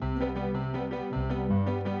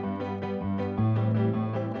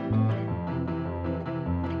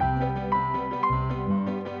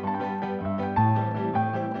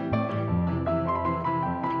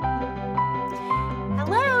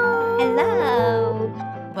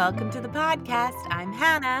Welcome to the podcast. I'm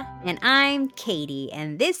Hannah. And I'm Katie,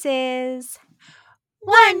 and this is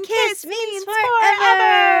One Kiss Means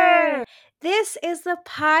Forever! This is the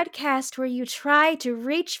podcast where you try to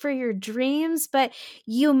reach for your dreams, but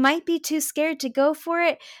you might be too scared to go for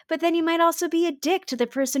it, but then you might also be a dick to the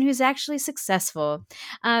person who's actually successful.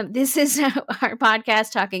 This is our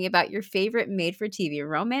podcast talking about your favorite made-for-TV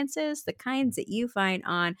romances, the kinds that you find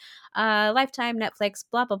on Lifetime, Netflix,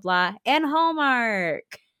 blah, blah, blah, and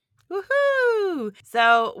Hallmark. Woohoo!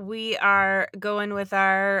 So we are going with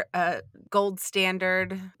our gold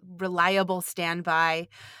standard, reliable standby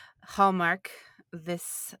Hallmark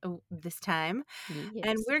this time. Yes.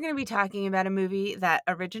 And we're going to be talking about a movie that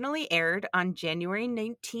originally aired on January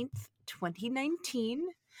 19th, 2019.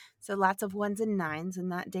 So lots of ones and nines in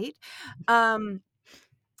that date.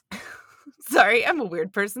 Sorry, I'm a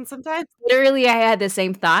weird person sometimes. Literally, I had the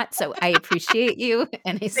same thought, so I appreciate you,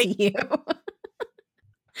 and I see you.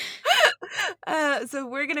 So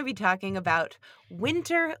we're going to be talking about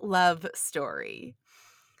Winter Love Story.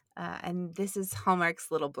 And this is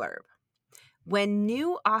Hallmark's little blurb. When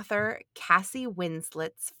new author Cassie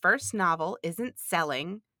Winslet's first novel isn't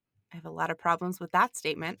selling, I have a lot of problems with that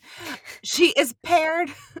statement, she is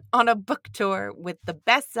paired on a book tour with the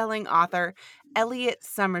best-selling author Elliot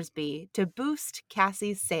Summersby to boost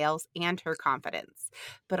Cassie's sales and her confidence.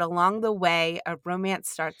 But along the way, a romance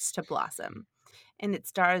starts to blossom. And it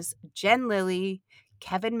stars Jen Lilly,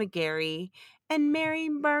 Kevin McGarry, and Mary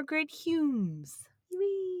Margaret Humes.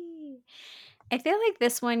 Whee! I feel like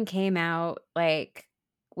this one came out like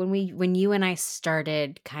when you and I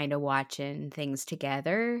started kind of watching things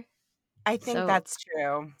together. I think So that's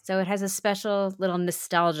true. so it has a special little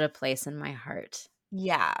nostalgia place in my heart.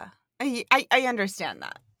 Yeah, I understand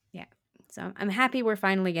that. Yeah. So I'm happy we're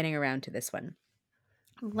finally getting around to this one.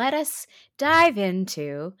 Let us dive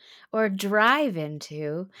into or drive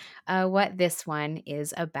into what this one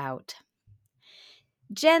is about.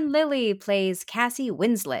 Jen Lilly plays Cassie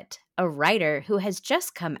Winslet, a writer who has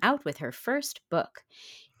just come out with her first book.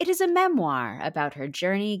 It is a memoir about her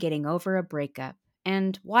journey getting over a breakup,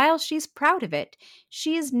 and while she's proud of it,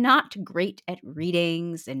 she is not great at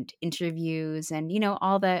readings and interviews and,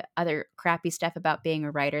 all the other crappy stuff about being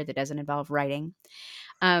a writer that doesn't involve writing.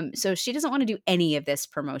 So she doesn't want to do any of this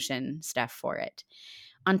promotion stuff for it.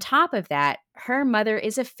 On top of that, her mother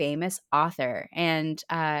is a famous author, and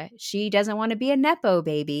she doesn't want to be a Nepo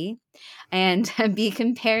baby and be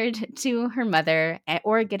compared to her mother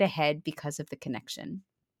or get ahead because of the connection.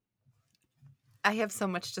 I have so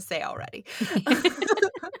much to say already.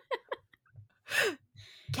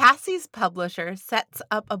 Cassie's publisher sets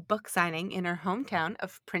up a book signing in her hometown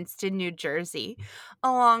of Princeton, New Jersey,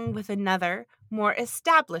 along with another, more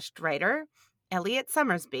established writer, Elliot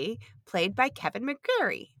Summersby, played by Kevin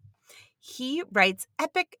McGarry. He writes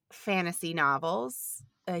epic fantasy novels.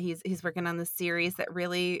 He's working on the series that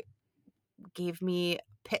really gave me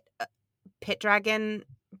Pit Dragon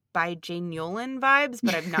by Jane Yolen vibes,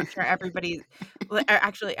 but I'm not sure everybody.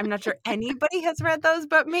 Actually, I'm not sure anybody has read those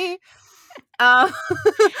but me. I'm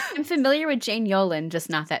familiar with Jane Yolen, just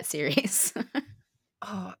not that series.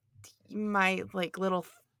 Oh, my little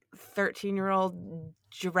 13-year-old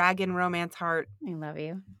dragon romance heart. I love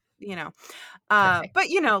you. But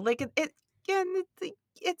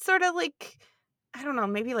it's sort of like, I don't know,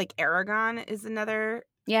 maybe like Aragon is another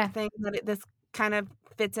thing that this kind of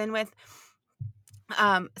fits in with.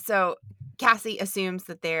 So Cassie assumes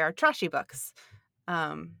that they are trashy books.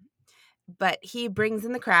 But he brings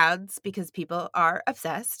in the crowds because people are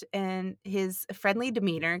obsessed, and his friendly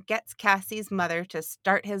demeanor gets Cassie's mother to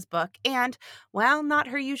start his book, and while not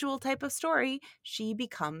her usual type of story, she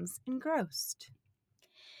becomes engrossed.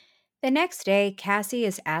 The next day, Cassie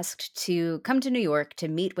is asked to come to New York to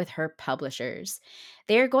meet with her publishers.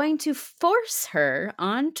 They are going to force her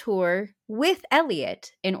on tour with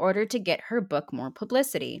Elliot in order to get her book more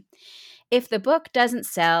publicity. If the book doesn't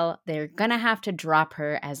sell, they're going to have to drop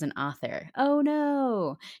her as an author. Oh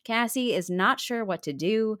no! Cassie is not sure what to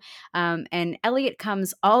do, and Elliot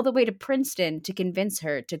comes all the way to Princeton to convince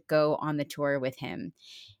her to go on the tour with him.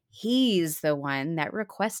 He's the one that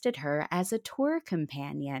requested her as a tour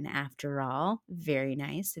companion, after all. Very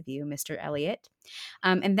nice of you, Mr. Elliot.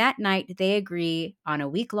 And that night, they agree on a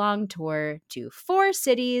week-long tour to 4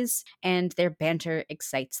 cities, and their banter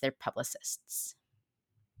excites their publicists.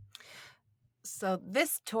 So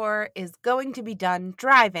this tour is going to be done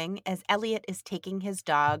driving as Elliot is taking his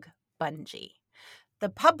dog, Bungie. The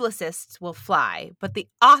publicists will fly, but the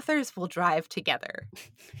authors will drive together.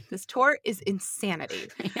 This tour is insanity.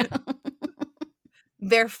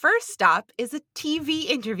 Their first stop is a TV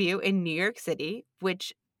interview in New York City,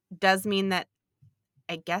 which does mean that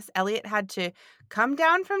I guess Elliot had to come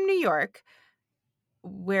down from New York,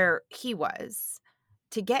 where he was,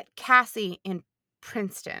 to get Cassie in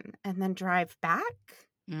Princeton and then drive back.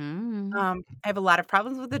 Mm. I have a lot of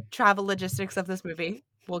problems with the travel logistics of this movie.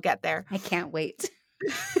 We'll get there. I can't wait.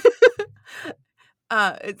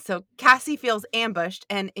 So Cassie feels ambushed,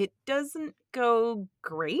 and it doesn't go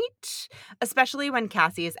great, especially when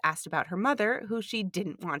Cassie is asked about her mother, who she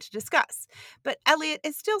didn't want to discuss. But Elliot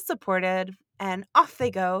is still supported, and off they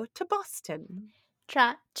go to Boston.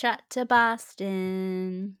 Trot, trot to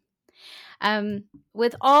Boston.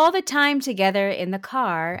 With all the time together in the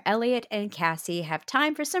car, Elliot and Cassie have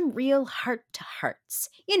time for some real heart to hearts,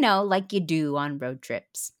 like you do on road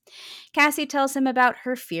trips. Cassie tells him about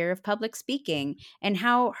her fear of public speaking and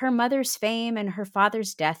how her mother's fame and her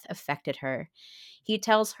father's death affected her. He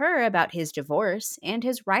tells her about his divorce and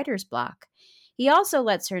his writer's block. He also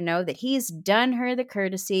lets her know that he's done her the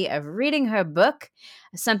courtesy of reading her book,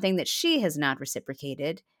 something that she has not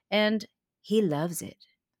reciprocated, and he loves it.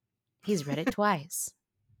 He's read it twice.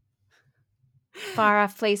 Far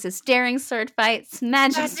off places, staring sword fights,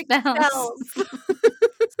 magic spells.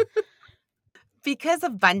 Because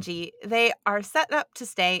of Bungie, they are set up to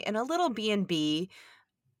stay in a little B&B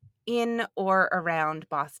in or around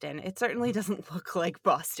Boston. It certainly doesn't look like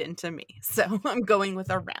Boston to me, so I'm going with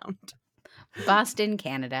around. Boston,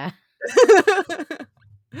 Canada.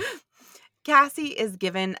 Cassie is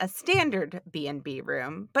given a standard B&B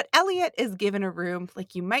room, but Elliot is given a room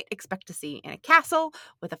like you might expect to see in a castle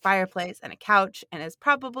with a fireplace and a couch, and is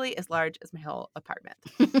probably as large as my whole apartment.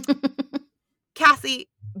 Cassie,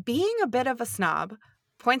 being a bit of a snob,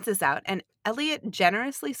 points this out, and Elliot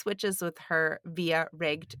generously switches with her via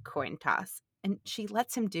rigged coin toss, and she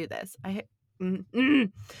lets him do this. Okay.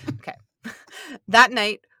 That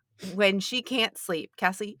night, when she can't sleep,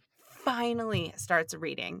 Cassie finally starts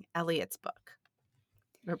reading Elliot's book,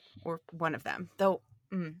 or one of them. Though,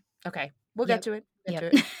 okay, we'll get to it.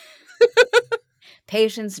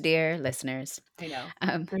 Patience, dear listeners. I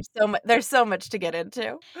know. There's so much to get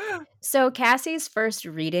into. So Cassie's first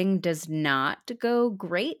reading does not go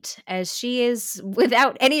great, as she is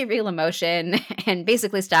without any real emotion and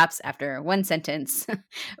basically stops after one sentence.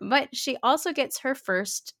 But she also gets her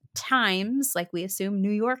first Times, like we assume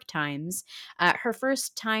New York Times, her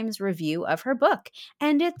first Times review of her book,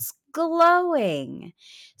 and it's glowing.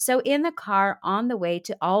 So in the car on the way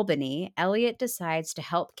to Albany, Elliot decides to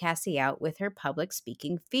help Cassie out with her public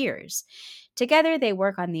speaking fears. Together, they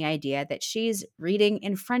work on the idea that she's reading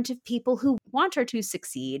in front of people who want her to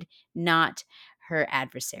succeed, not her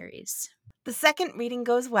adversaries. The second reading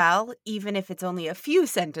goes well, even if it's only a few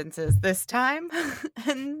sentences this time.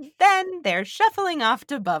 And then they're shuffling off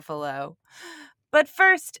to Buffalo. But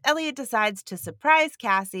first, Elliot decides to surprise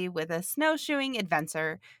Cassie with a snowshoeing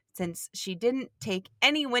adventure, since she didn't take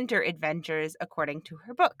any winter adventures according to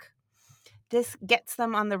her book. This gets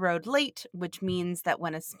them on the road late, which means that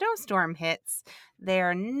when a snowstorm hits, they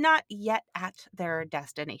are not yet at their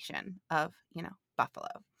destination of, Buffalo.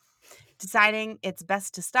 Deciding it's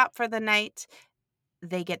best to stop for the night,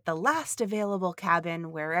 they get the last available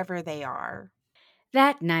cabin wherever they are.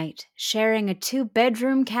 That night, sharing a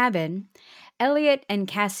 2-bedroom cabin, Elliot and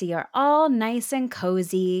Cassie are all nice and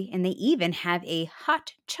cozy, and they even have a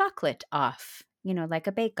hot chocolate off, like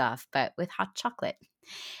a bake-off, but with hot chocolate.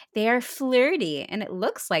 They are flirty, and it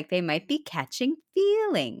looks like they might be catching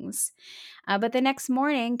feelings. But the next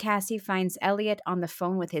morning, Cassie finds Elliot on the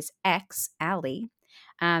phone with his ex, Allie.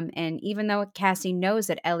 And even though Cassie knows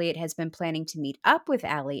that Elliot has been planning to meet up with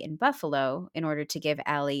Allie in Buffalo in order to give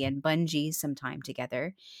Allie and Bungie some time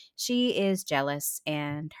together, she is jealous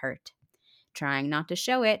and hurt. Trying not to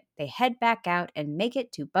show it, they head back out and make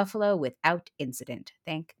it to Buffalo without incident.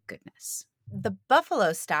 Thank goodness. The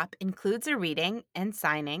Buffalo stop includes a reading and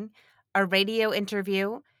signing, a radio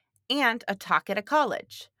interview, and a talk at a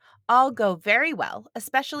college. All go very well,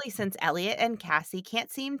 especially since Elliot and Cassie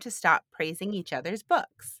can't seem to stop praising each other's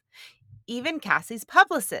books. Even Cassie's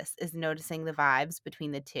publicist is noticing the vibes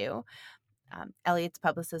between the two. Elliot's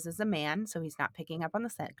publicist is a man, so he's not picking up on the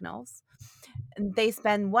signals. They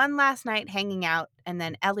spend one last night hanging out, and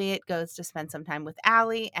then Elliot goes to spend some time with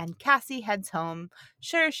Allie, and Cassie heads home,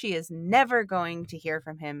 sure she is never going to hear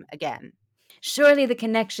from him again. Surely the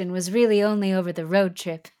connection was really only over the road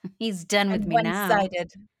trip. He's done with me now.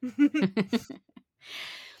 One-sided.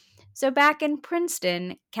 So back in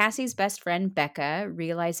Princeton, Cassie's best friend Becca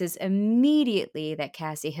realizes immediately that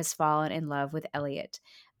Cassie has fallen in love with Elliot.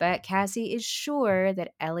 But Cassie is sure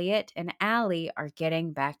that Elliot and Allie are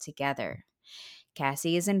getting back together.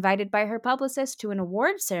 Cassie is invited by her publicist to an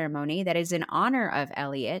award ceremony that is in honor of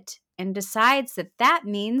Elliot, and decides that that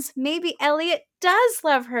means maybe Elliot does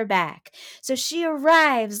love her back. So she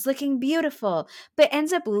arrives looking beautiful, but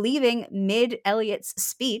ends up leaving mid Elliot's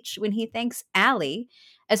speech when he thanks Allie,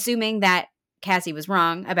 assuming that Cassie was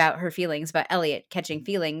wrong about her feelings about Elliot catching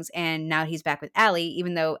feelings, and now he's back with Allie,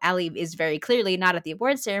 even though Allie is very clearly not at the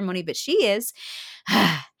award ceremony, but she is.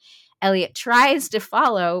 Elliot tries to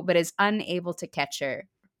follow, but is unable to catch her.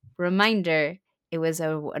 Reminder, it was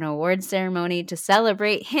an award ceremony to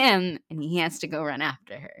celebrate him, and he has to go run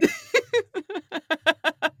after her.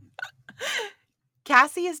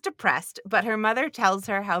 Cassie is depressed, but her mother tells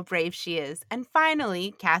her how brave she is, and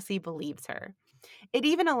finally, Cassie believes her. It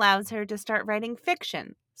even allows her to start writing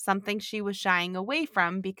fiction, something she was shying away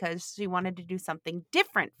from because she wanted to do something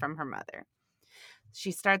different from her mother.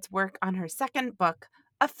 She starts work on her second book,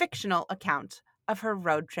 a fictional account of her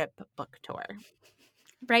road trip book tour.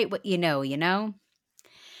 Write what you know, you know?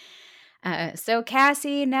 So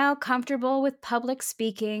Cassie, now comfortable with public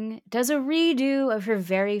speaking, does a redo of her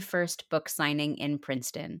very first book signing in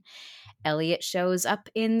Princeton. Elliot shows up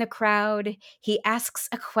in the crowd. He asks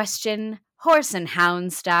a question, horse and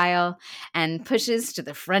hound style, and pushes to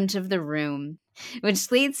the front of the room,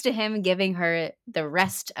 which leads to him giving her the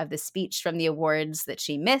rest of the speech from the awards that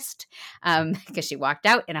she missed because she walked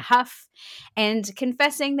out in a huff, and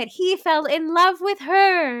confessing that he fell in love with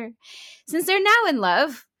her. Since they're now in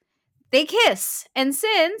love, they kiss, and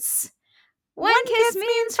since one kiss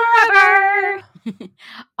means forever,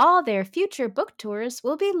 all their future book tours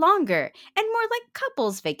will be longer and more like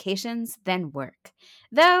couples vacations than work.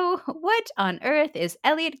 Though, what on earth is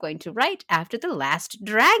Elliot going to write after the last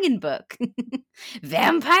dragon book?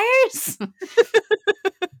 Vampires?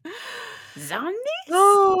 Zombies?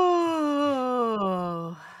 Oh.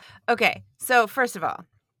 Okay, so first of all,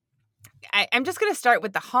 I'm just going to start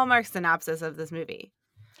with the Hallmark synopsis of this movie.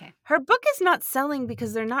 Okay. Her book is not selling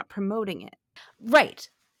because they're not promoting it. Right.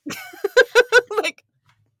 Like,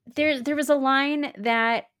 there was a line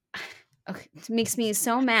that makes me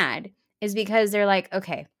so mad, is because they're like,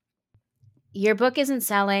 okay, your book isn't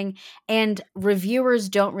selling and reviewers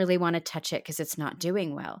don't really want to touch it because it's not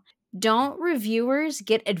doing well. Don't reviewers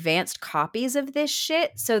get advanced copies of this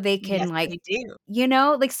shit so they can, yes, like, they do. you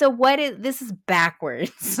know, like, so what is this? Is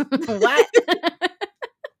backwards. What?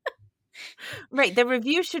 Right, the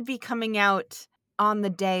review should be coming out on the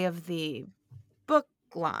day of the book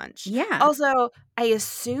launch. Yeah. Also, I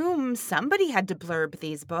assume somebody had to blurb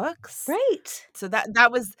these books. Right. So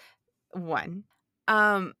that was one.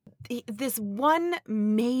 This one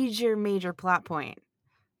major plot point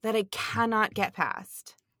that I cannot get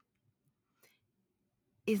past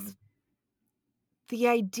is the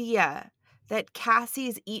idea that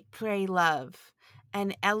Cassie's Eat, Pray, Love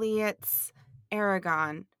and Elliot's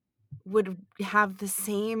Aragon would have the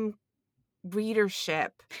same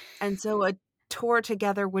readership, and so a tour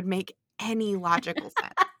together would make any logical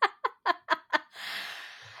sense.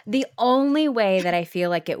 The only way that I feel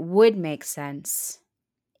like it would make sense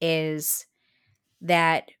is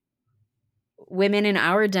that women in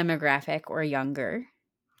our demographic or younger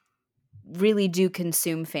really do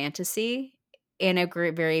consume fantasy in a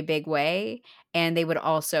very big way, and they would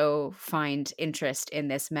also find interest in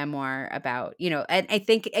this memoir about, you know, and I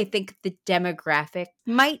think the demographic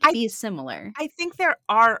might be similar. I think there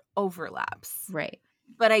are overlaps. Right.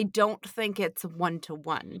 But I don't think it's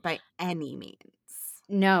one-to-one by any means.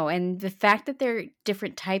 No, and the fact that they're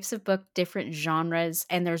different types of book, different genres,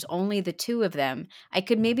 and there's only the two of them, I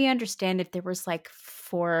could maybe understand if there was like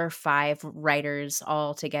 4 or 5 writers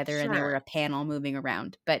all together and there were a panel moving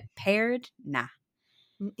around. But paired, nah.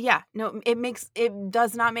 Yeah, no, it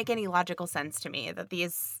does not make any logical sense to me that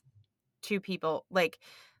these two people, like,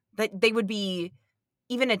 that they would be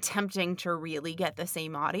even attempting to really get the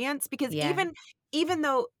same audience, because even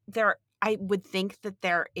though I would think that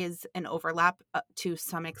there is an overlap to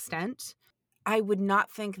some extent, I would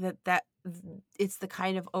not think that it's the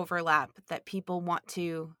kind of overlap that people want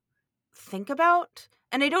to think about.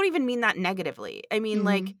 And I don't even mean that negatively. I mean,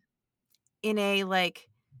 like, in a, like,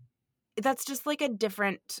 that's just like a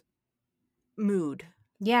different mood.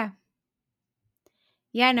 Yeah.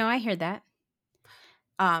 Yeah, no, I hear that.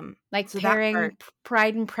 Like, so pairing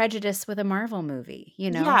Pride and Prejudice with a Marvel movie,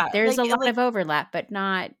 you know? Yeah, there's a lot of overlap, but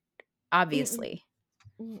not obviously.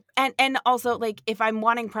 And also, like, if I'm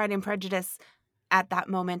wanting Pride and Prejudice at that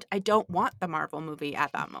moment, I don't want the Marvel movie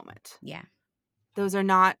at that moment. Yeah. Those are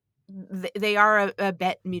not, they are a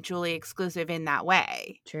bit mutually exclusive in that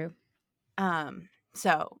way. True.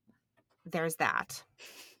 So there's that.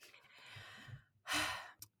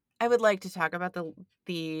 I would like to talk about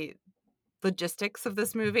the logistics of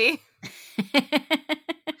this movie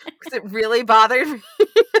because it really bothered me.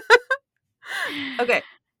 Okay.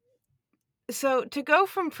 So to go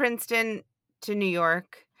from Princeton to New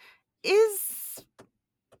York is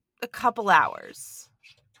a couple hours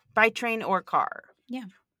by train or car. Yeah.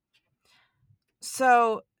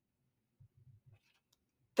 So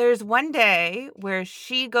there's one day where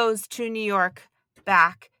she goes to New York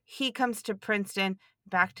back. He comes to Princeton,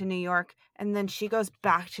 back to New York, and then she goes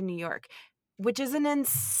back to New York, which is an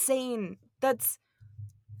insane. That's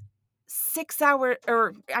 6 hours,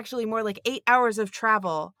 or actually more like 8 hours of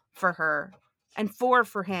travel for her and 4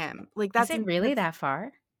 for him. Like Is it really that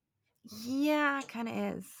far? yeah, kind of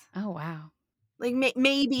is. Oh, wow. Like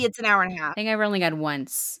maybe it's an hour and a I half. think I've only gone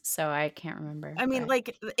once, so I can't remember. I mean, But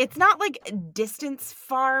like it's not like distance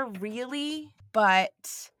far really, but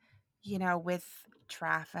with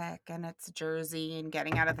traffic and it's Jersey and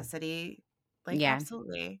getting out of the city, like yeah.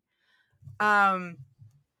 absolutely. Um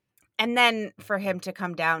and then for him to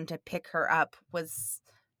come down to pick her up was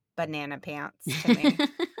banana pants to me.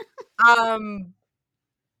 Um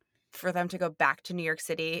for them to go back to New York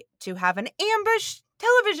City to have an ambush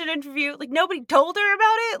television interview, like nobody told her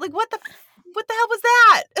about it. Like what the hell was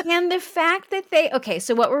that? And the fact that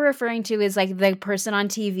so what we're referring to is like the person on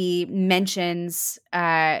TV mentions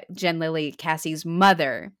Jen Lilly, Cassie's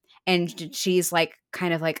mother, and she's like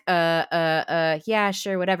kind of like yeah,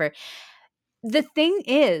 sure, whatever. The thing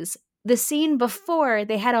is, the scene before,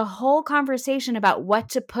 they had a whole conversation about what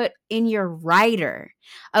to put in your rider,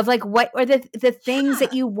 of like what are the things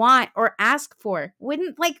that you want or ask for.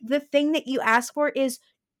 Wouldn't like the thing that you ask for is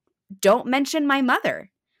don't mention my mother.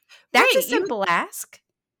 That's a Right, simple ask.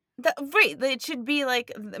 right. It should be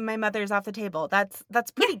like my mother's off the table. That's Yeah.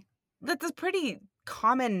 pretty. That's a pretty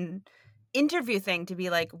common interview thing to be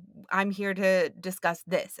like, I'm here to discuss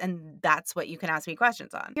this, and that's what you can ask me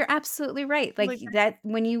questions on. You're absolutely right. Like that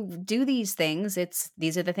when you do these things,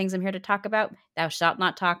 these are the things I'm here to talk about. Thou shalt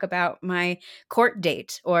not talk about my court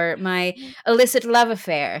date or my illicit love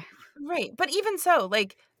affair. Right, but even so,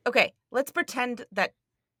 like, okay, let's pretend that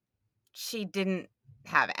she didn't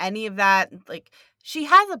have any of that. Like, she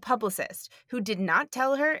has a publicist who did not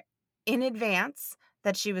tell her in advance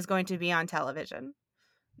that she was going to be on television,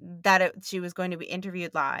 that she was going to be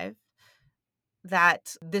interviewed live,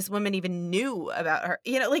 that this woman even knew about her.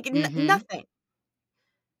 Like nothing.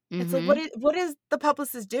 It's like what is the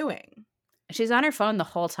publicist doing? She's on her phone the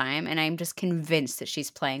whole time, and I'm just convinced that she's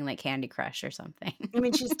playing like Candy Crush or something. I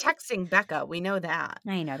mean, she's texting Becca. We know that.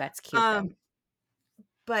 I know, that's cute though.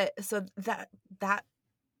 But so that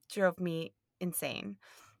drove me insane.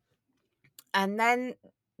 And then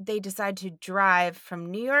they decide to drive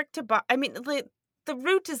from New York to I mean, the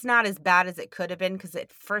route is not as bad as it could have been, because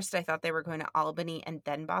at first I thought they were going to Albany and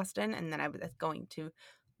then Boston, and then I was going to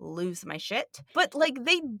lose my shit. But like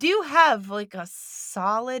they do have like a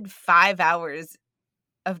solid 5 hours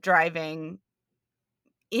of driving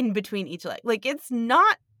in between each leg. Like it's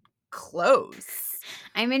not close.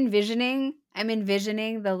 I'm envisioning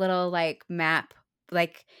the little like map,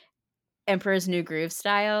 like Emperor's New Groove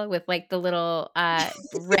style, with like the little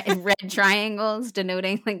red triangles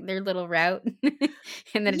denoting like their little route,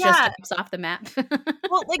 and then it just drops off the map.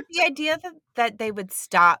 Well, like the idea that they would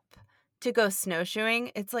stop to go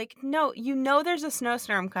snowshoeing, it's like, no, there's a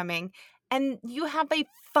snowstorm coming and you have a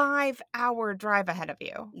 5-hour drive ahead of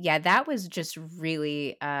you. Yeah, that was just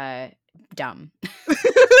really dumb.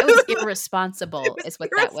 It was irresponsible, is what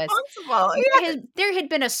that was. Yeah. There had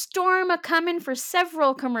been a storm a-coming for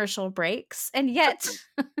several commercial breaks, and yet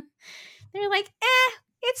they're like,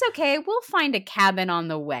 it's okay. We'll find a cabin on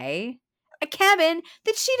the way. A cabin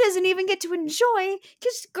that she doesn't even get to enjoy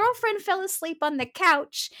because girlfriend fell asleep on the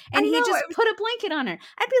couch and he just put a blanket on her.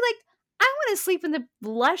 I'd be like, I want to sleep in the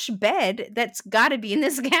lush bed that's got to be in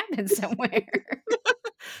this cabin somewhere.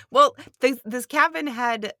 Well, this cabin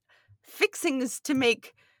had fixings to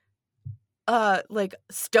make like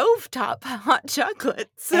stovetop hot chocolate.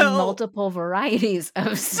 So and multiple varieties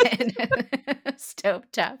of said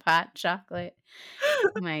stovetop hot chocolate.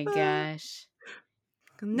 Oh my gosh.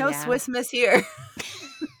 No Swiss Miss here.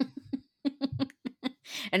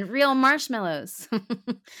 And real marshmallows.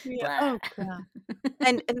 Oh god.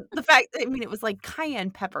 And the fact, I mean, it was like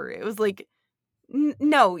cayenne pepper. It was like,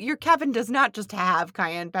 no, your cabin does not just have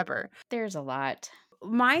cayenne pepper. There's a lot.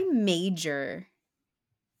 My major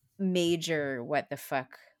what the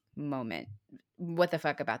fuck moment, what the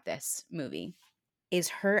fuck about this movie, is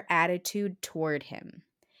her attitude toward him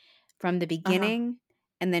from the beginning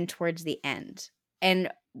and then towards the end.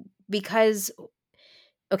 And because,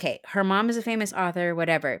 okay, her mom is a famous author,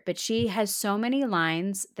 whatever, but she has so many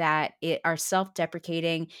lines that are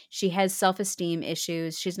self-deprecating. She has self-esteem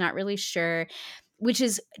issues. She's not really sure. which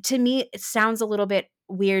is, to me, it sounds a little bit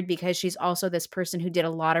weird because she's also this person who did a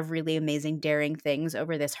lot of really amazing, daring things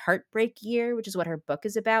over this heartbreak year, which is what her book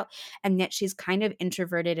is about. And yet she's kind of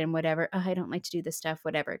introverted and whatever. Oh, I don't like to do this stuff,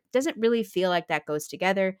 whatever. Doesn't really feel like that goes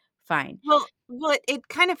together. Fine. Well, it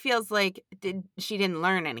kind of feels like she didn't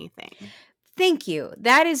learn anything. Thank you.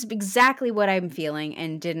 That is exactly what I'm feeling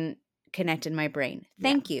and didn't connect in my brain. Yeah.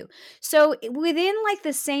 Thank you. So within like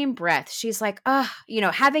the same breath, she's like,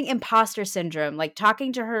 having imposter syndrome, like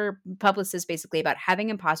talking to her publicist basically about having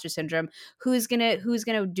imposter syndrome, who's gonna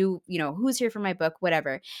do, who's here for my book,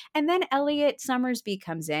 whatever. And then Elliot Summersby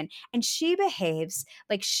comes in and she behaves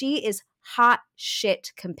like she is hot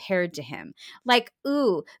shit compared to him. Like,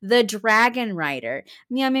 ooh, the dragon rider,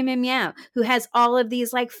 meow, meow, meow, meow, who has all of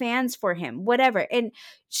these like fans for him, whatever. And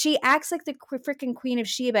she acts like the freaking Queen of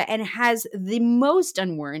Sheba and has the most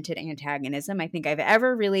unwarranted antagonism I think I've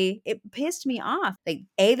ever really, it pissed me off. Like,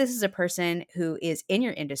 A, this is a person who is in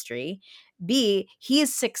your industry. B, he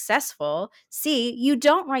is successful. C, you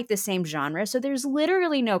don't write the same genre, so there's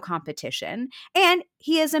literally no competition. And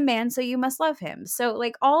he is a man, so you must love him. So,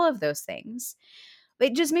 like, all of those things.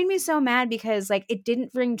 It just made me so mad because, like, it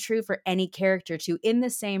didn't ring true for any character to, in the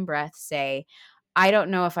same breath, say, I don't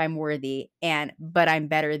know if I'm worthy, but I'm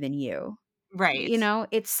better than you. Right.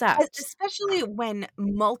 It sucked. Especially when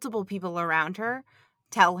multiple people around her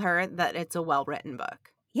tell her that it's a well-written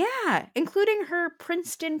book. Yeah, including her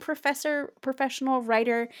Princeton professor, professional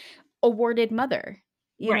writer, awarded mother,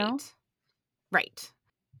 Right.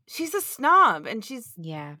 She's a snob and she's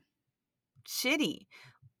Yeah. shitty.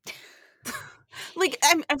 Like,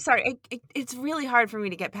 I'm sorry. It's really hard for me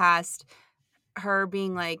to get past her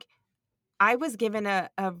being like, I was given a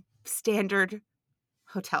standard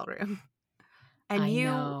hotel room. And I you,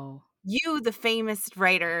 know. the famous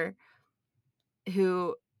writer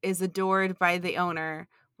who is adored by the owner,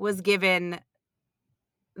 was given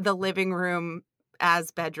the living room as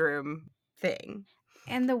bedroom thing.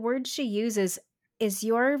 And the word she uses, is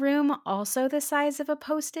your room also the size of a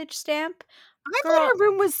postage stamp? I thought Girl, her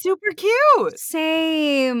room was super cute.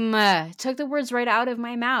 same. Took the words right out of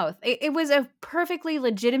my mouth. It was a perfectly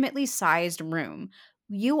legitimately sized room.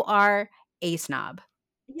 You are a snob.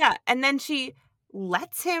 Yeah, and then she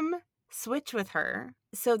lets him switch with her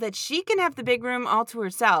so that she can have the big room all to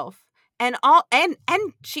herself. And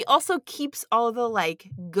she also keeps all the like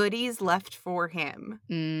goodies left for him.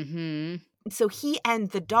 Mm-hmm. So he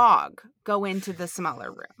and the dog go into the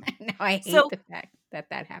smaller room. No, I hate the fact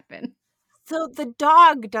that happened. So the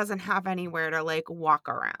dog doesn't have anywhere to like walk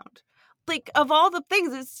around. Like, of all the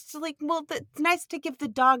things, it's like, well, it's nice to give the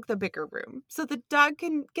dog the bigger room so the dog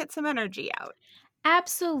can get some energy out.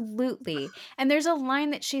 Absolutely. And there's a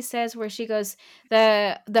line that she says where she goes,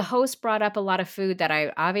 the host brought up a lot of food that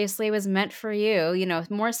I obviously was meant for you,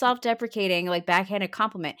 more self-deprecating, like backhanded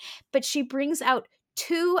compliment. But she brings out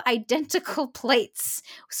 2 identical plates.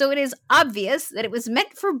 So it is obvious that it was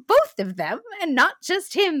meant for both of them and not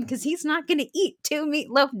just him, because he's not going to eat 2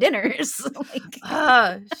 meatloaf dinners.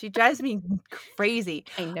 She drives me crazy.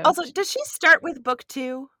 I know. Also, does she start with book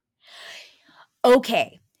 2?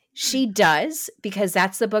 Okay. She does, because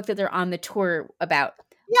that's the book that they're on the tour about.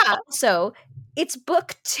 Yeah. Also, it's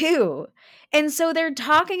book 2. And so they're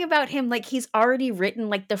talking about him like he's already written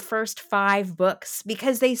like the first 5 books,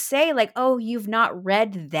 because they say like, oh, you've not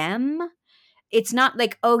read them. It's not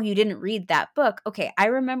like, oh, you didn't read that book. Okay, I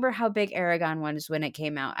remember how big Aragon was when it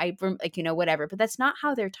came out. Whatever. But that's not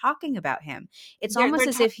how they're talking about him. It's almost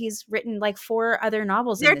as if he's written like 4 other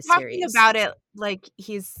novels in this series. They're talking about it like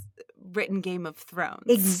he's written Game of Thrones.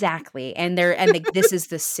 Exactly. And this is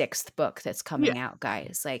the 6th book that's coming out,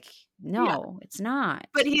 guys. Like, no, it's not.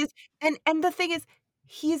 But he's and the thing is,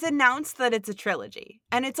 he's announced that it's a trilogy,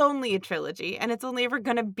 and it's only a trilogy, and it's only ever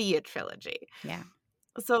going to be a trilogy. Yeah.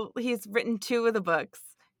 So he's written 2 of the books.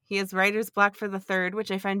 He has writer's block for the 3rd,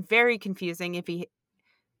 which I find very confusing. If he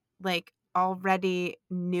like already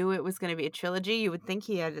knew it was going to be a trilogy, you would think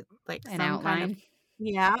he had like an some outline.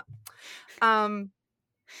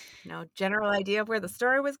 General idea of where the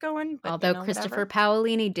story was going. But, although Christopher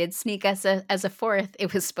Paolini did sneak us as a 4th,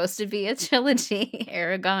 it was supposed to be a trilogy,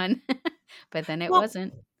 Aragon, but then it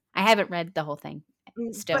wasn't. I haven't read the whole thing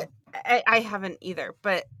still. I haven't either,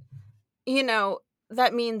 but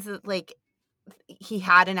that means that like he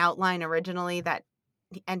had an outline originally that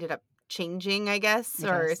he ended up changing, I guess,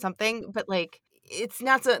 or something. But like, it's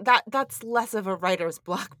not so that's less of a writer's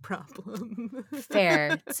block problem.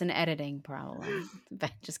 Fair. It's an editing problem.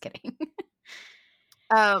 But just kidding.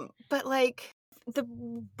 But like, the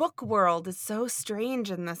book world is so strange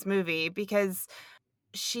in this movie because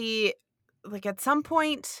she, like, at some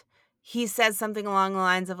point he says something along the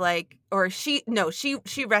lines of like, or she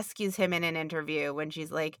rescues him in an interview when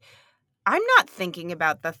she's like, I'm not thinking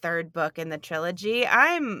about the third book in the trilogy.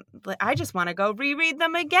 I just want to go reread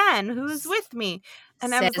them again. Who's with me?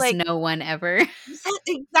 And I was Says like, no one ever.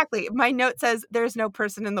 exactly. My note says there's no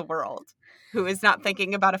person in the world who is not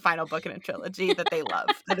thinking about a final book in a trilogy that they love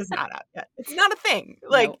that is not out yet. It's not a thing.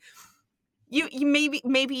 Like, No. you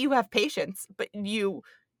maybe you have patience, but you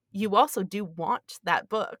also do want that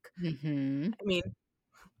book. Mm-hmm. I mean,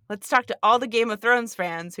 let's talk to all the Game of Thrones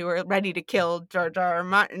fans who are ready to kill George R. R.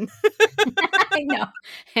 Martin. I know.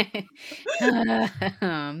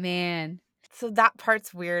 Oh, man. So that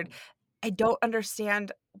part's weird. I don't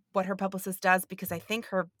understand what her publicist does because I think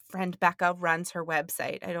her friend Becca runs her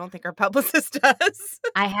website. I don't think her publicist does.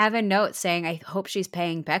 I have a note saying I hope she's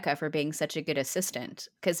paying Becca for being such a good assistant,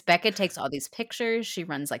 because Becca takes all these pictures. She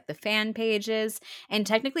runs like the fan pages. And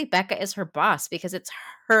technically, Becca is her boss because it's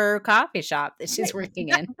her coffee shop that she's working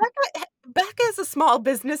in. Becca is a small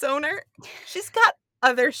business owner. She's got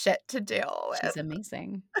other shit to deal with. She's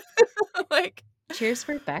amazing. Like, cheers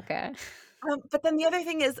for Becca. But then the other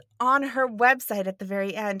thing is, on her website at the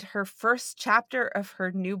very end, her first chapter of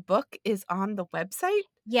her new book is on the website.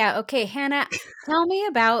 Yeah, okay, Hannah, tell me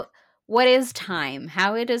about what is time?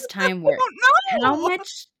 How does time work? I don't know. How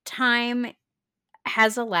much time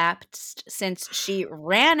has elapsed since she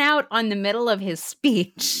ran out on the middle of his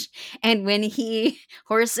speech and when he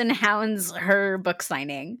horse and hounds her book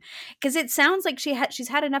signing? Because it sounds like she's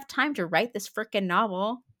had enough time to write this frickin'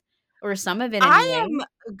 novel, or some of it anyway. I am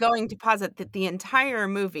going to posit that the entire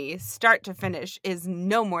movie, start to finish, is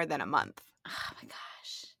no more than a month. Oh my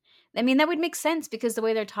gosh. I mean, that would make sense because the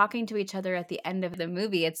way they're talking to each other at the end of the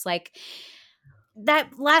movie, it's like, that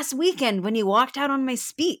last weekend when you walked out on my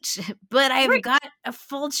speech, but I've Right. got a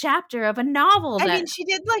full chapter of a novel I that mean, she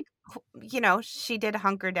did like, she did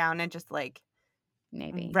hunker down and just like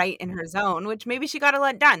maybe. write in her zone, which maybe she got a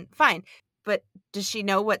lot done. Fine. But does she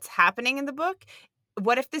know what's happening in the book?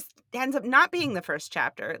 What if this ends up not being the first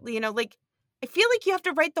chapter? Like, I feel like you have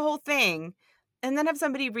to write the whole thing and then have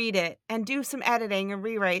somebody read it and do some editing and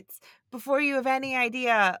rewrites before you have any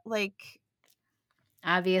idea. Like,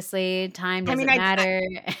 Obviously, time I doesn't mean, matter.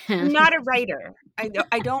 I'm not a writer. I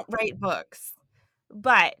don't write books,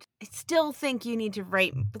 but I still think you need to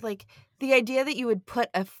write. Like, the idea that you would put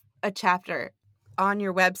a chapter on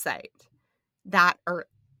your website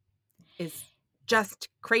is just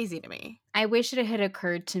crazy to me. I wish it had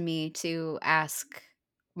occurred to me to ask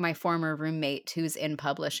my former roommate who's in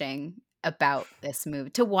publishing about this movie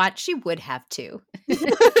to watch. She would have to.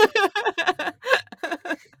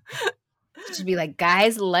 She'd be like,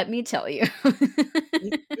 guys, let me tell you.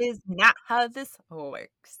 This is not how this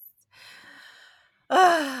works.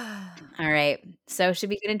 All right. So should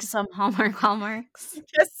we get into some hallmarks?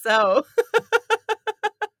 Just so.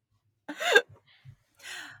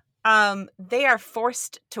 They are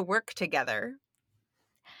forced to work together.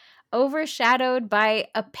 Overshadowed by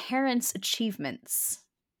a parent's achievements.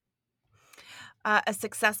 A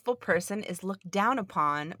successful person is looked down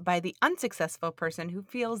upon by the unsuccessful person who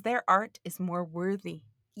feels their art is more worthy.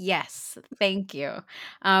 Yes, thank you.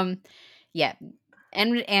 Yeah,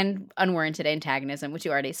 and unwarranted antagonism, which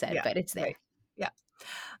you already said, but it's there. Right.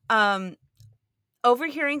 Yeah.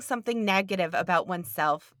 Overhearing something negative about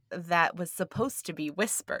oneself that was supposed to be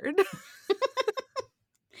whispered.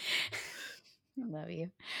 I love you.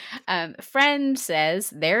 Friend says,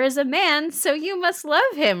 there is a man, so you must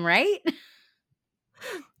love him, right?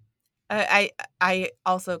 I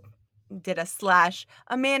also did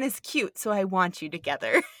a man is cute, so I want you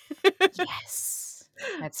together. Yes,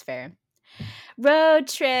 that's fair. Road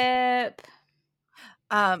trip.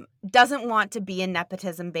 Doesn't want to be a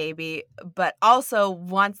nepotism baby, but also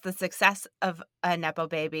wants the success of a nepo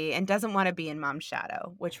baby and doesn't want to be in mom's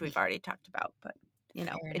shadow, which we've already talked about, but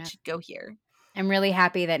it should go here. I'm really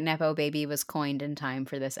happy that nepo baby was coined in time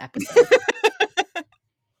for this episode.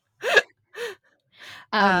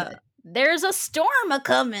 There's a storm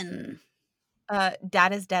a-coming.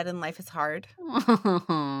 Dad is dead and life is hard.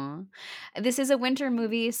 This is a winter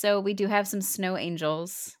movie, so we do have some snow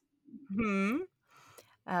angels.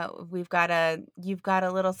 You've got a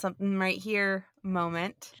little something right here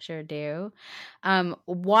moment. Sure do.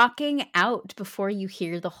 Walking out before you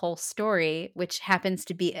hear the whole story, which happens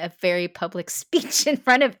to be a very public speech in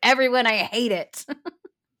front of everyone. I hate it.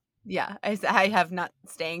 Yeah, I have not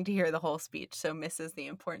staying to hear the whole speech, so misses the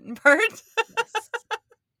important part. Yes.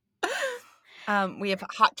 We have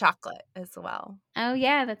hot chocolate as well. Oh,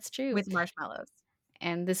 yeah, that's true. With marshmallows.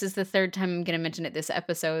 And this is the third time I'm going to mention it this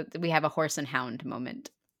episode. We have a horse and hound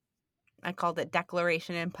moment. I called it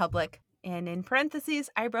declaration in public. And in parentheses,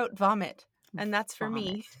 I wrote vomit. And that's for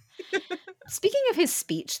me. Speaking of his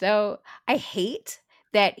speech, though, I hate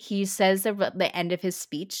that he says at the end of his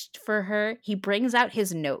speech for her, he brings out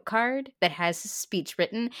his note card that has his speech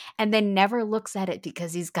written and then never looks at it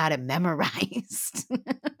because he's got it memorized.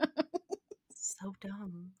 So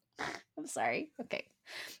dumb. I'm sorry. Okay.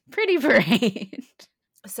 Pretty Parade.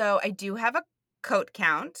 So I do have a coat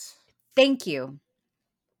count. Thank you.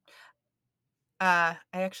 I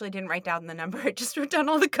actually didn't write down the number. I just wrote down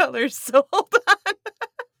all the colors. So hold on.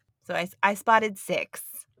 So I spotted 6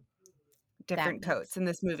 different coats in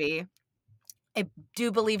this movie. I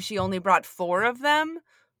do believe she only brought 4 of them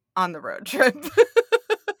on the road trip.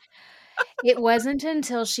 It wasn't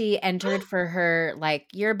until she entered for her, like,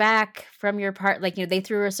 you're back from your part, like, they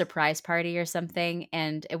threw her a surprise party or something,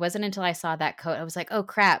 and it wasn't until I saw that coat, I was like, oh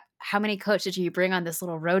crap, how many coats did you bring on this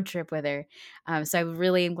little road trip with her? So I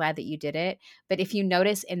really am glad that you did it. But if you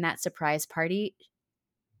notice in that surprise party,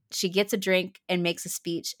 she gets a drink and makes a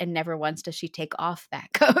speech, and never once does she take off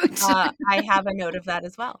that coat. I have a note of that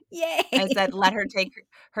as well. Yay! I said, let her take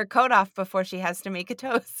her coat off before she has to make a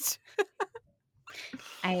toast.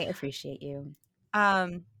 I appreciate you.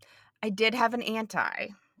 I did have an anti.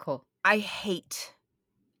 Cool. I hate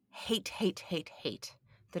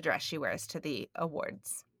the dress she wears to the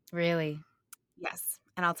awards. Really? Yes.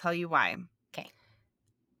 And I'll tell you why. Okay.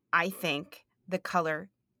 I think the color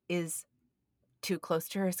is too close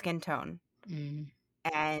to her skin tone.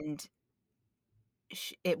 And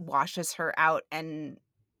it washes her out. And,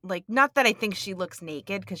 like, not that I think she looks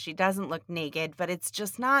naked, because she doesn't look naked, but it's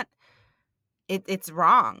just not, it's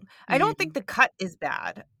wrong. I don't think the cut is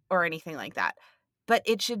bad or anything like that, but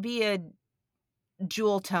it should be a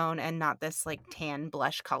jewel tone and not this, like, tan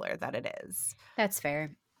blush color that it is. That's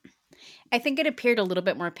fair. I think it appeared a little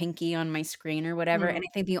bit more pinky on my screen or whatever, and I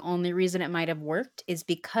think the only reason it might have worked is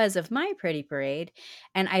because of My Pretty Parade,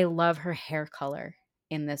 and I love her hair color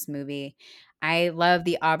in this movie. I love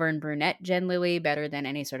the auburn brunette Jen Lilly better than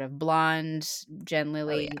any sort of blonde Jen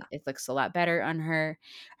Lilly. Oh, yeah. It looks a lot better on her.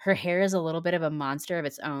 Her hair is a little bit of a monster of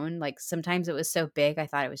its own. Like, sometimes it was so big, I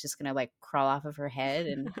thought it was just going to, like, crawl off of her head,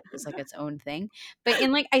 and it was like its own thing. But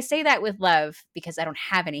I say that with love because I don't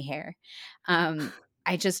have any hair.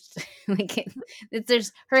 I just like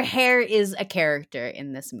there's her hair is a character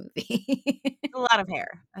in this movie. A lot of hair.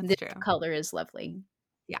 That's The true. color is lovely.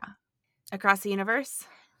 Yeah. Across the Universe?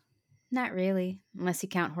 Not really, unless you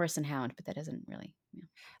count Horse and Hound, but that doesn't really. Yeah.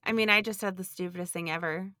 I mean, I just said the stupidest thing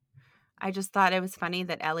ever. I just thought it was funny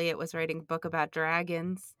that Elliot was writing a book about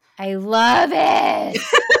dragons. I love it.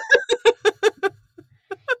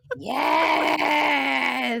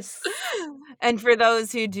 Yes. And for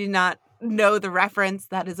those who do not know the reference,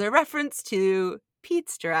 that is a reference to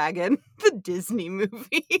Pete's Dragon, the Disney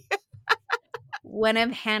movie. One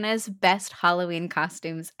of Hannah's best Halloween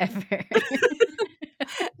costumes ever.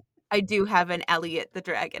 I do have an Elliot the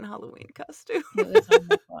Dragon Halloween costume. It was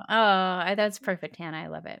wonderful. Oh, that's perfect, Hannah. I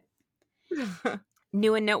love it.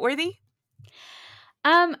 New and noteworthy?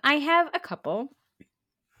 I have a couple.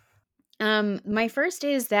 My first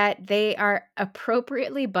is that they are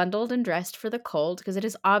appropriately bundled and dressed for the cold because it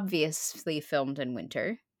is obviously filmed in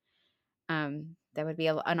winter. That would be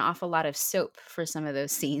an awful lot of soap for some of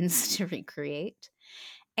those scenes to recreate.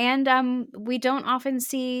 And we don't often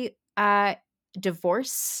see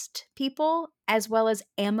divorced people as well as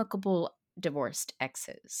amicable divorced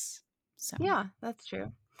exes. So yeah, that's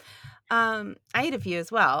true. I had a few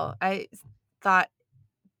as well. I thought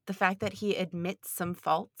the fact that he admits some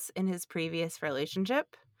faults in his previous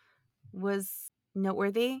relationship was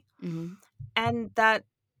noteworthy. And that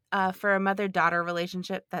for a mother-daughter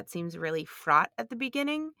relationship that seems really fraught at the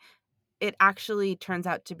beginning, it actually turns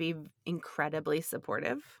out to be incredibly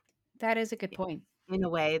supportive. That is a good point. In a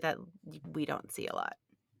way that we don't see a lot.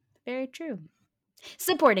 Very true.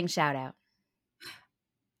 Supporting shout out.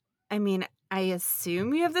 I mean, I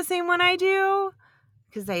assume you have the same one I do,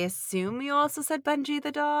 because I assume you also said Bungie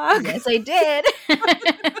the dog. Yes, I did.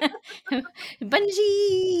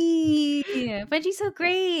 Bungie! Bungie's so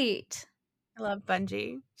great. I love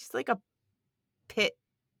Bungie. She's like a pit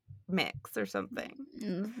mix or something.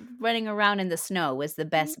 Running around in the snow was the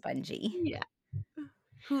best Bungie. Yeah.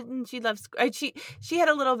 She loves. She had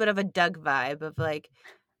a little bit of a Doug vibe of like,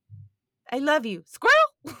 I love you,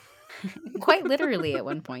 squirrel. Quite literally at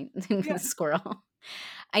one point, squirrel.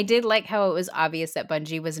 I did like how it was obvious that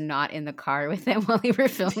Bungie was not in the car with them while they were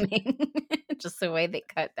filming. Just the way they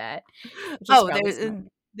cut that. Oh,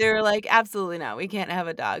 they're like, absolutely not. We can't have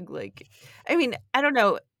a dog. Like, I mean, I don't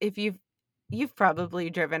know if you've probably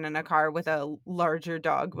driven in a car with a larger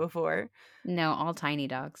dog before. No, all tiny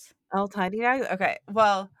dogs. All tiny dogs? Okay.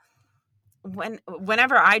 Well,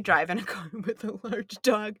 whenever I drive in a car with a large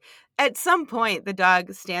dog, at some point the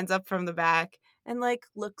dog stands up from the back and like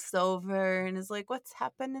looks over and is like, "What's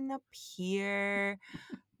happening up here?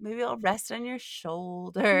 Maybe I'll rest on your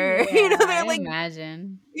shoulder." Yeah, They're I like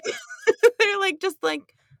imagine. they're like just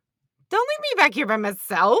like, "Don't leave me back here by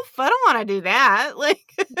myself. I don't want to do that."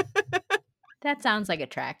 Like That sounds like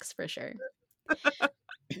it tracks for sure.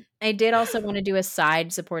 I did also want to do a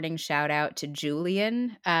side supporting shout out to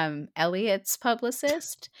Julian, Elliot's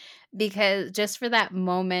publicist, because just for that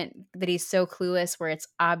moment that he's so clueless, where it's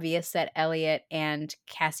obvious that Elliot and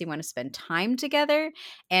Cassie want to spend time together,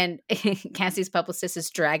 and Cassie's publicist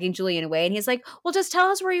is dragging Julian away, and he's like, "Well, just tell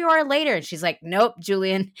us where you are later." And she's like, "Nope,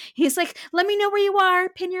 Julian." He's like, "Let me know where you are.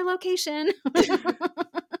 Pin your location."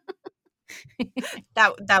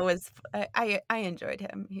 that was I enjoyed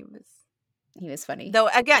him. He was funny. Though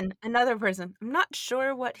again, another person. I'm not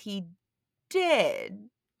sure what he did.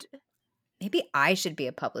 Maybe I should be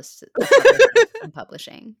a publicist in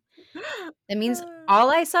publishing. That means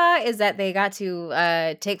all I saw is that they got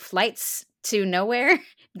to take flights to nowhere,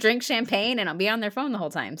 drink champagne, and I'll be on their phone the whole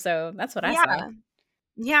time. So that's what I saw.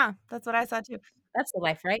 Yeah, that's what I saw too. That's the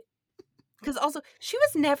life, right? Because also, she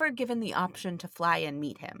was never given the option to fly and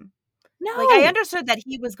meet him. No. Like, I understood that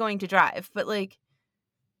he was going to drive, but like,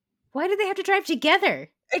 why did they have to drive together?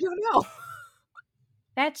 I don't know.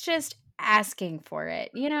 That's just asking for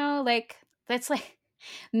it. Like that's like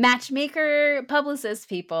matchmaker publicist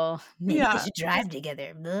people. Maybe they should drive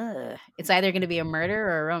together. Ugh. It's either going to be a murder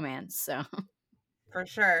or a romance. So for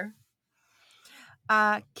sure.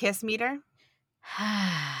 Kiss meter.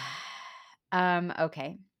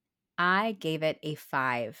 Okay. I gave it a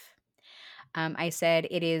 5. I said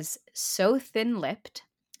it is so thin-lipped.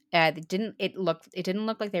 It didn't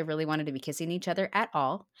look like they really wanted to be kissing each other at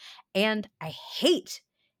all. And I hate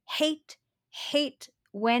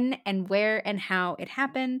when and where and how it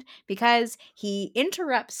happened, because he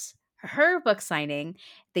interrupts her book signing.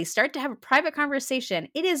 They start to have a private conversation.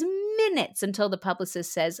 It is minutes until the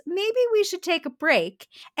publicist says, "Maybe we should take a break."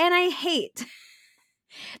 And I hate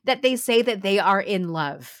that they say that they are in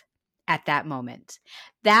love at that moment.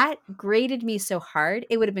 That grated me so hard.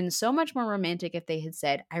 It would have been so much more romantic if they had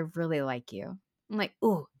said, "I really like you." I'm like,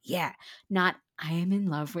 "Oh, yeah." Not, "I am in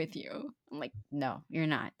love with you." I'm like, "No, you're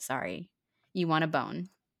not. Sorry. You want a bone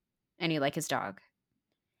and you like his dog."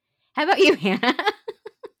 How about you, Hannah?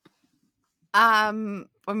 I'm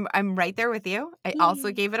right there with you. I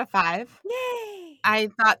also gave it a 5. Yay! I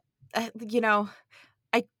thought,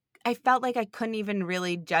 I felt like I couldn't even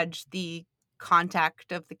really judge the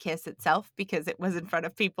contact of the kiss itself because it was in front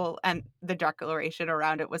of people and the declaration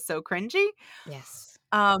around it was so cringy. Yes.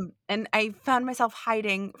 And I found myself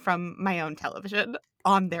hiding from my own television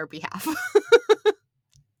on their behalf.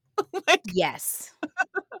 Yes.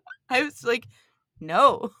 I was like,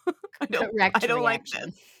 no, I don't reaction. like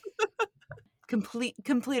this.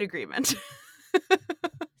 Complete agreement.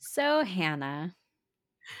 So, Hannah,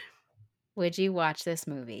 would you watch this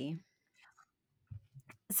movie?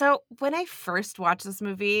 So when I first watched this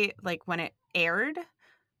movie, like when it aired,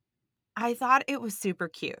 I thought it was super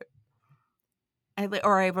cute.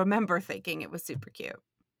 I remember thinking it was super cute.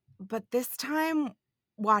 But this time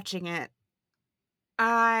watching it,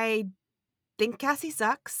 I think Cassie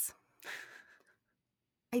sucks.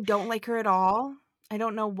 I don't like her at all. I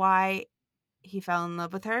don't know why he fell in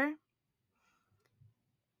love with her.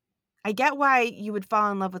 I get why you would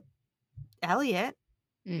fall in love with Elliot.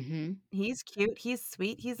 Mm-hmm. He's cute. He's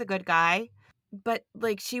sweet. He's a good guy. But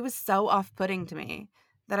like, she was so off-putting to me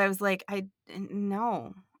that I was like,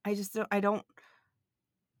 no. I just don't.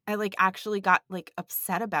 I like actually got like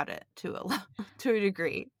upset about it to a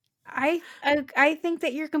degree. I think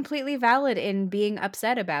that you're completely valid in being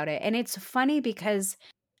upset about it. And it's funny because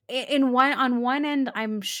on one end,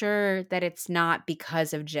 I'm sure that it's not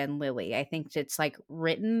because of Jen Lilly. I think it's like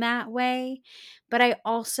written that way. But I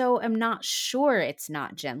also am not sure it's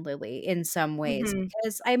not Jen Lilly in some ways. Mm-hmm.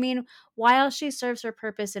 Because I mean, while she serves her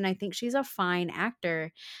purpose and I think she's a fine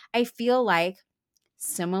actor, I feel like,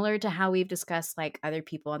 similar to how we've discussed like other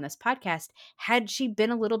people on this podcast, had she been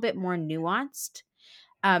a little bit more nuanced,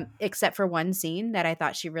 except for one scene that I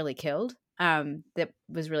thought she really killed, that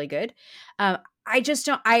was really good. I just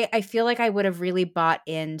don't. I feel like I would have really bought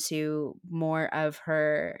into more of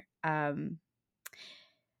her, of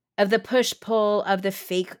the push pull of the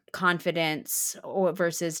fake confidence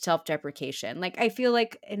versus self deprecation. Like I feel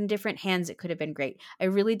like in different hands it could have been great. I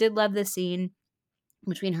really did love the scene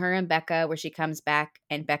between her and Becca where she comes back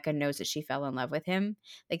and Becca knows that she fell in love with him.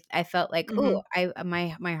 Like I felt like, Mm-hmm.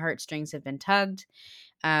 my heartstrings have been tugged.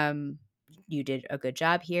 you did a good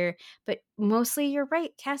job here. But mostly you're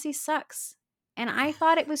right. Cassie sucks. And I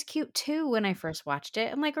thought it was cute too when I first watched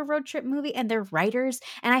it. I'm like a road trip movie, and they're writers.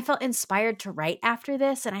 And I felt inspired to write after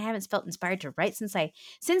this. And I haven't felt inspired to write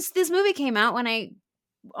since this movie came out, when I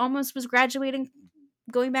almost was graduating,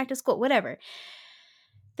 going back to school, whatever.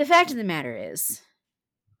 The fact of the matter is,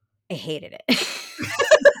 I hated it.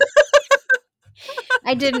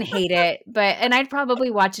 I didn't hate it, and I'd probably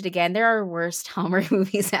watch it again. There are worse Hallmark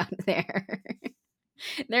movies out there.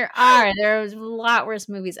 There's a lot worse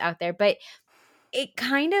movies out there, but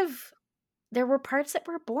there were parts that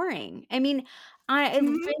were boring. I mean, I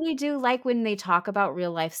really do like when they talk about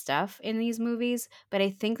real life stuff in these movies, but I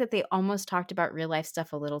think that they almost talked about real life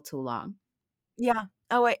stuff a little too long. Yeah.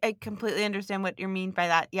 Oh, I completely understand what you mean by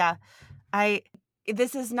that. Yeah.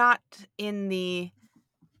 This is not in the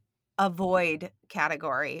avoid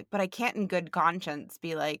category, but I can't in good conscience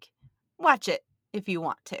be like, watch it if you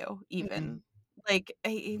want to, even. Like,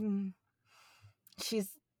 I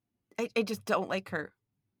just don't like her.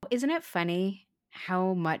 Isn't it funny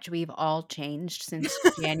how much we've all changed since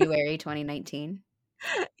January 2019?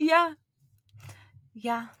 Yeah.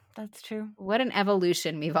 Yeah, that's true. What an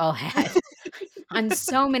evolution we've all had on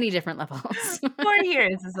so many different levels. 4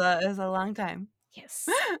 years is a long time. Yes.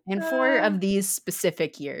 And 4 of these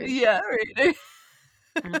specific years. Yeah,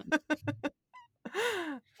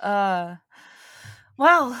 right.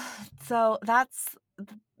 Well, so that's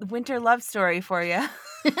the winter love story for you.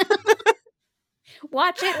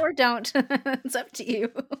 Watch it or don't. It's up to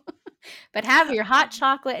you. But have your hot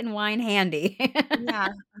chocolate and wine handy. Yeah.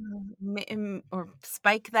 Or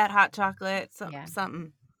spike that hot chocolate, Yeah.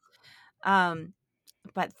 something.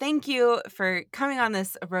 But thank you for coming on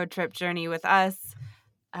this road trip journey with us.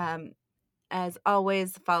 As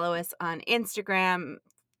always, follow us on Instagram,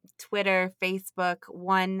 Twitter, Facebook.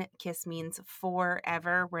 1 kiss means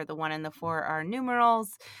forever, where the 1 and the 4 are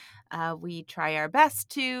numerals. We try our best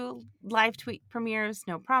to live tweet premieres,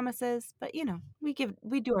 no promises, but we do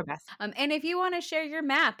our best. And if you want to share your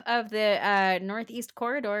map of the Northeast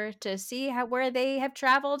Corridor to see where they have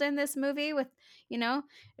traveled in this movie,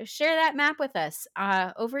 share that map with us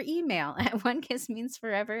over email at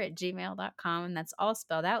onekissmeansforever@gmail.com, and that's all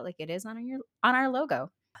spelled out like it is on our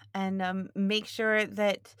logo. And make sure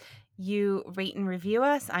that you rate and review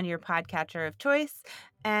us on your podcatcher of choice.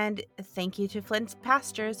 And thank you to Flint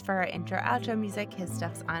Pastures for our intro-outro music. His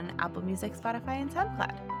stuff's on Apple Music, Spotify, and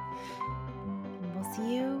SoundCloud. And we'll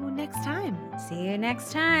see you next time. See you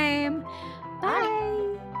next time.